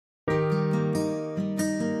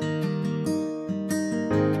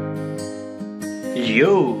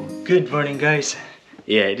Yo, good morning guys.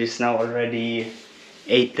 Yeah, it is now already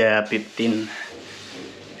 8:15.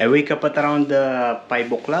 I wake up at around 5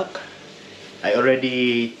 o'clock. I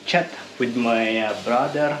already chat with my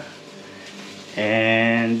brother,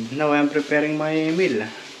 and now I'm preparing my meal.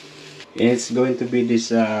 It's going to be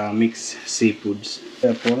this mixed seafoods.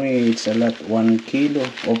 For me, it's a lot. 1 kilo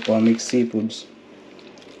of mixed seafoods.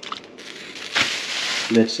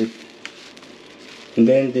 That's it. And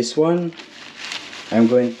then this one, I'm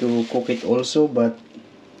going to cook it also, but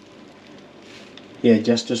yeah,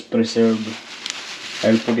 just to preserve,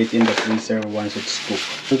 I'll put it in the freezer once it's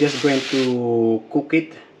cooked. I'm just going to cook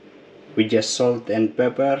it with just salt and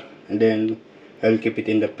pepper, and then I'll keep it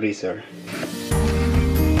in the freezer.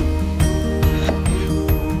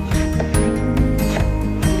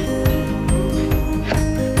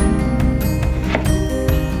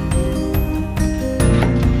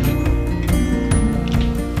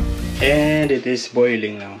 And it is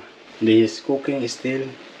boiling now. This cooking is still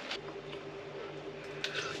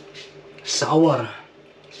sour,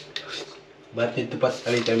 but need to put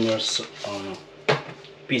a little more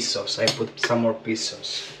fish sauce. I put some more fish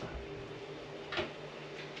sauce.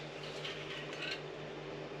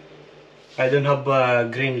 I don't have a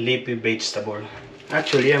green leafy vegetable.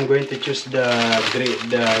 Actually, I'm going to choose the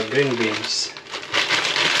green beans.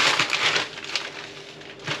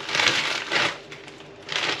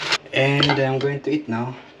 And I'm going to eat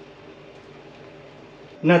now.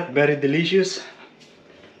 Not very delicious.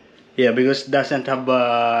 Yeah, because it doesn't have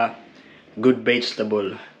a good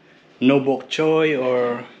vegetable. No bok choy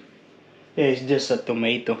or... yeah, it's just a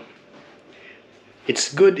tomato.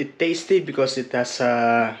 It's good, it's tasty because it has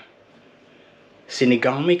a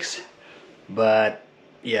sinigang mix. But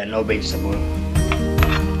yeah, no vegetable.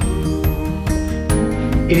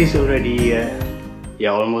 It is already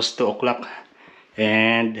almost 2 o'clock.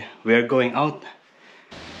 And we're going out.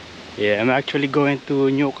 Yeah, I'm actually going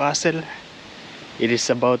to Newcastle. It is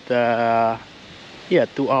about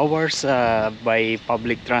 2 hours by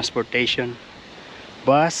public transportation,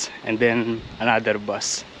 bus, and then another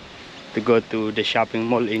bus to go to the shopping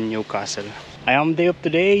mall in Newcastle. I am day off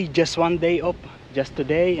today, just 1 day off, just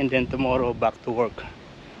today, and then tomorrow back to work.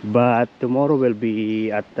 But tomorrow will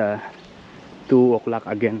be at 2 o'clock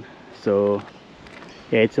again, so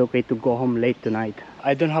yeah, it's okay to go home late tonight.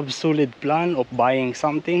 I don't have a solid plan of buying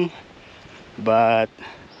something, but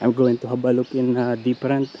I'm going to have a look in a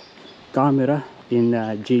different camera in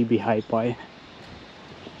JB Hi-Fi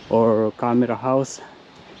or camera house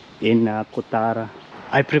in Kotara.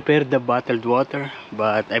 I prepared the bottled water,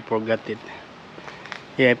 but I forgot it.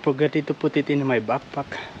 Yeah, I forgot it to put it in my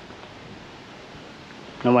backpack.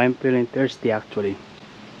 Now I'm feeling thirsty actually.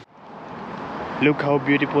 Look how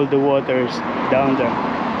beautiful the water is down there.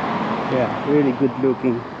 Yeah, really good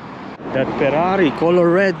looking. That Ferrari, color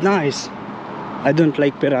red, nice. I don't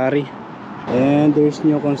like Ferrari. And there's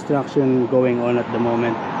new construction going on at the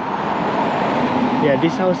moment. Yeah,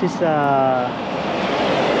 this house is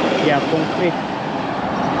concrete.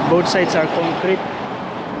 Both sides are concrete.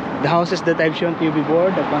 The houses that I've shown to you before,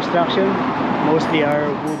 the construction, mostly are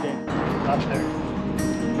wooden up there.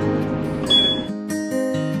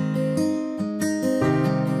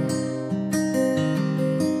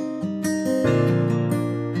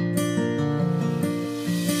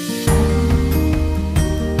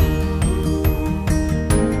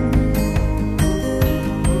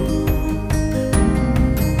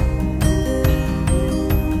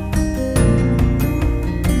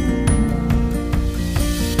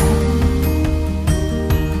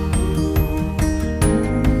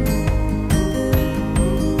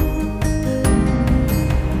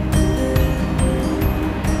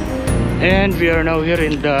 And we are now here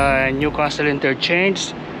in the Newcastle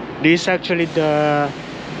interchange. This is actually the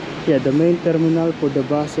main terminal for the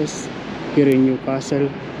buses here in Newcastle.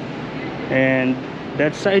 And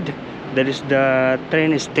that side, that is the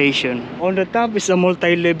train station. On the top is a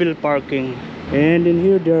multi-level parking. And in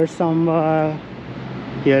here there are some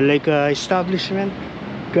like a establishment,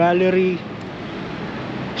 gallery,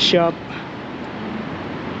 shop.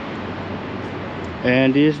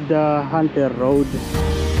 And this is the Hunter Road.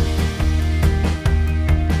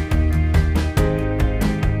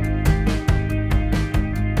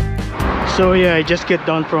 So yeah, I just get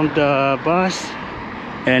down from the bus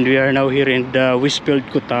and we are now here in the Westfield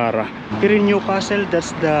Kotara. Here in Newcastle,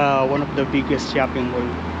 that's one of the biggest shopping mall.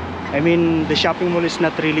 I mean, the shopping mall is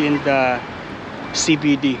not really in the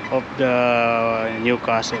CBD of the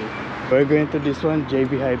Newcastle. We're going to this one,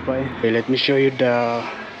 JB Hi-Fi. Okay, let me show you the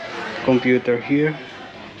computer here.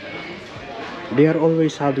 They are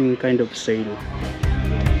always having kind of sale.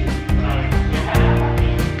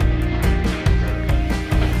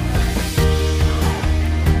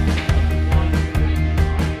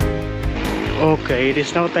 Okay, it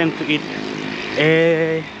is now time to eat.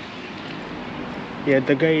 Yeah,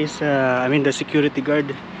 the guy is, I mean the security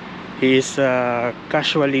guard, he is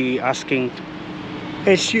casually asking.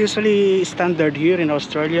 It's usually standard here in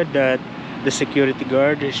Australia that the security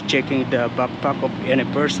guard is checking the backpack of any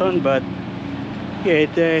person, but yeah,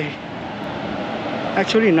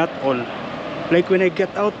 actually not all. Like when I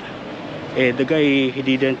get out, the guy, he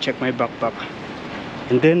didn't check my backpack.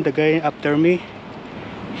 And then the guy after me,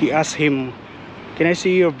 he asked him, "Can I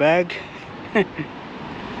see your bag?"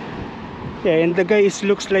 Yeah, and the guy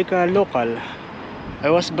looks like a local. I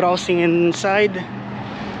was browsing inside.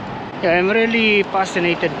 Yeah, I'm really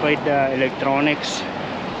fascinated by the electronics.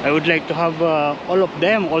 I would like to have all of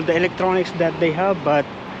them, all the electronics that they have, but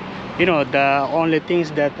you know, the only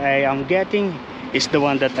things that I am getting is the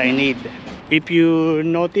one that I need. If you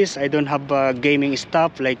notice, I don't have gaming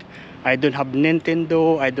stuff, like I don't have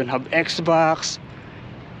Nintendo, I don't have Xbox.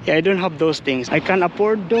 Yeah, I don't have those things. I can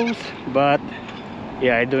afford those, but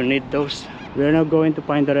yeah, I don't need those. We're now going to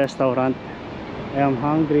find the restaurant. I am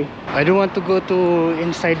hungry. I don't want to go to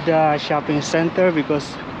inside the shopping center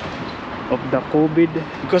because of the COVID,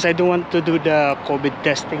 because I don't want to do the COVID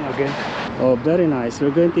testing again. Oh, very nice. We're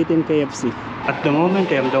going to eat in KFC. At the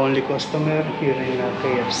moment, I am the only customer here in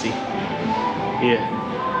KFC. Yeah.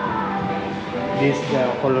 This is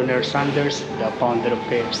the Colonel Sanders, the founder of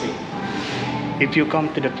KFC. If you come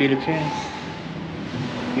to the Philippines,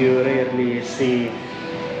 you rarely see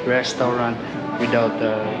restaurant without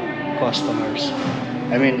customers.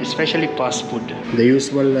 I mean, especially fast food. The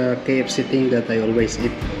usual KFC thing that I always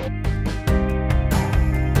eat.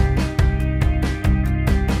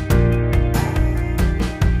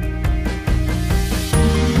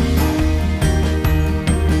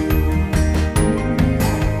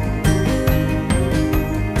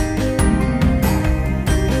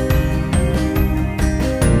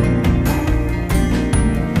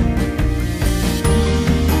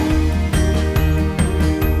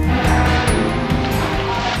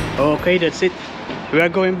 Okay, that's it. We are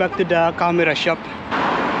going back to the camera shop.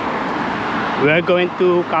 We are going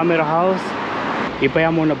to camera house. If I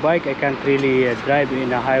am on a bike, I can't really drive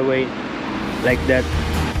in a highway like that.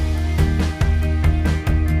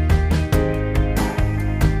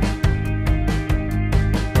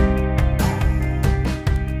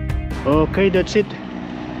 Okay, that's it.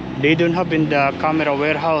 They don't have in the camera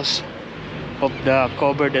warehouse of the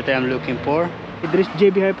cover that I am looking for. There is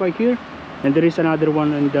JB Hi-Fi here, and there is another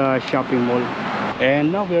one in the shopping mall.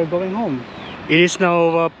 And now we are going home. It is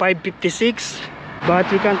now 5:56, but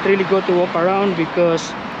we can't really go to walk around because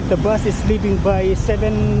the bus is leaving by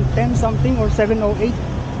 7:10 something or 7:08.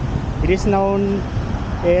 It is now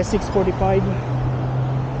 6:45.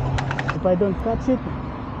 If I don't catch it,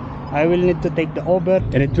 I will need to take the Uber,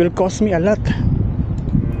 and it will cost me a lot.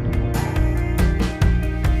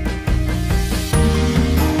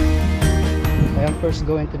 I am first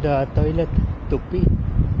going to the toilet to pee,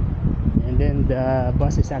 and then the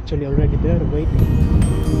bus is actually already there waiting.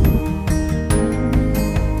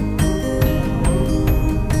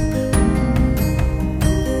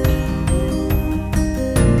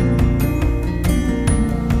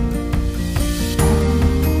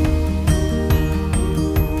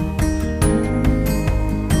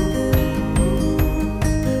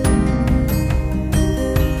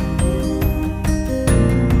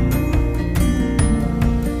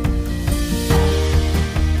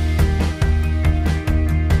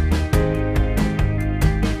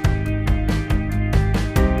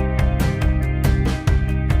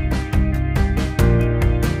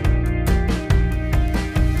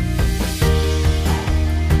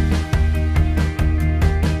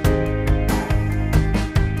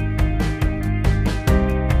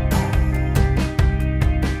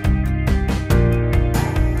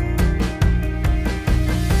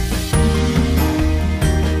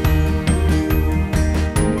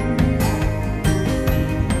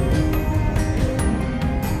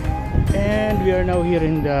 We are now here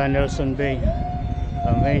in the Nelson Bay.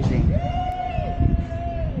 Amazing.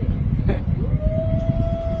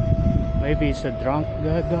 Maybe it's a drunk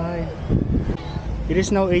guy. It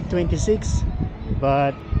is now 8:26,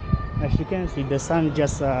 but as you can see, the sun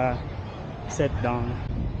just set down.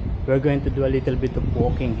 We're going to do a little bit of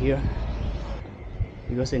walking here,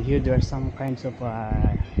 because in here there are some kinds of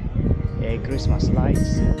Christmas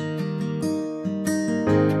lights.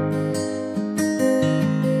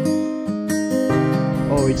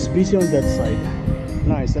 Oh, it's busy on that side.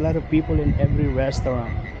 Nice, a lot of people in every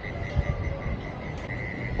restaurant.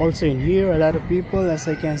 Also in here, a lot of people, as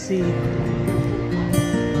I can see.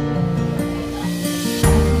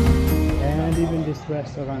 And even this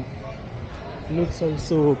restaurant looks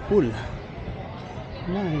also full.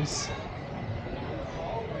 Nice.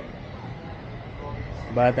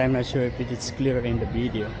 But I'm not sure if it is clear in the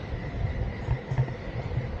video.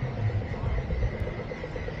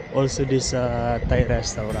 Also this Thai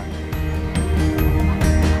restaurant.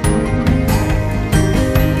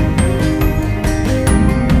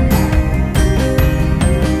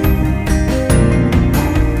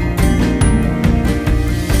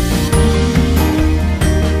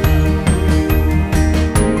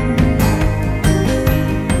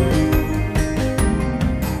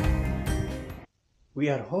 We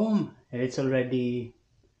are home and it's already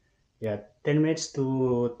 10 minutes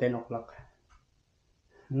to 10 o'clock.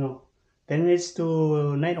 No, 10 minutes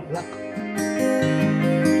to 9 o'clock.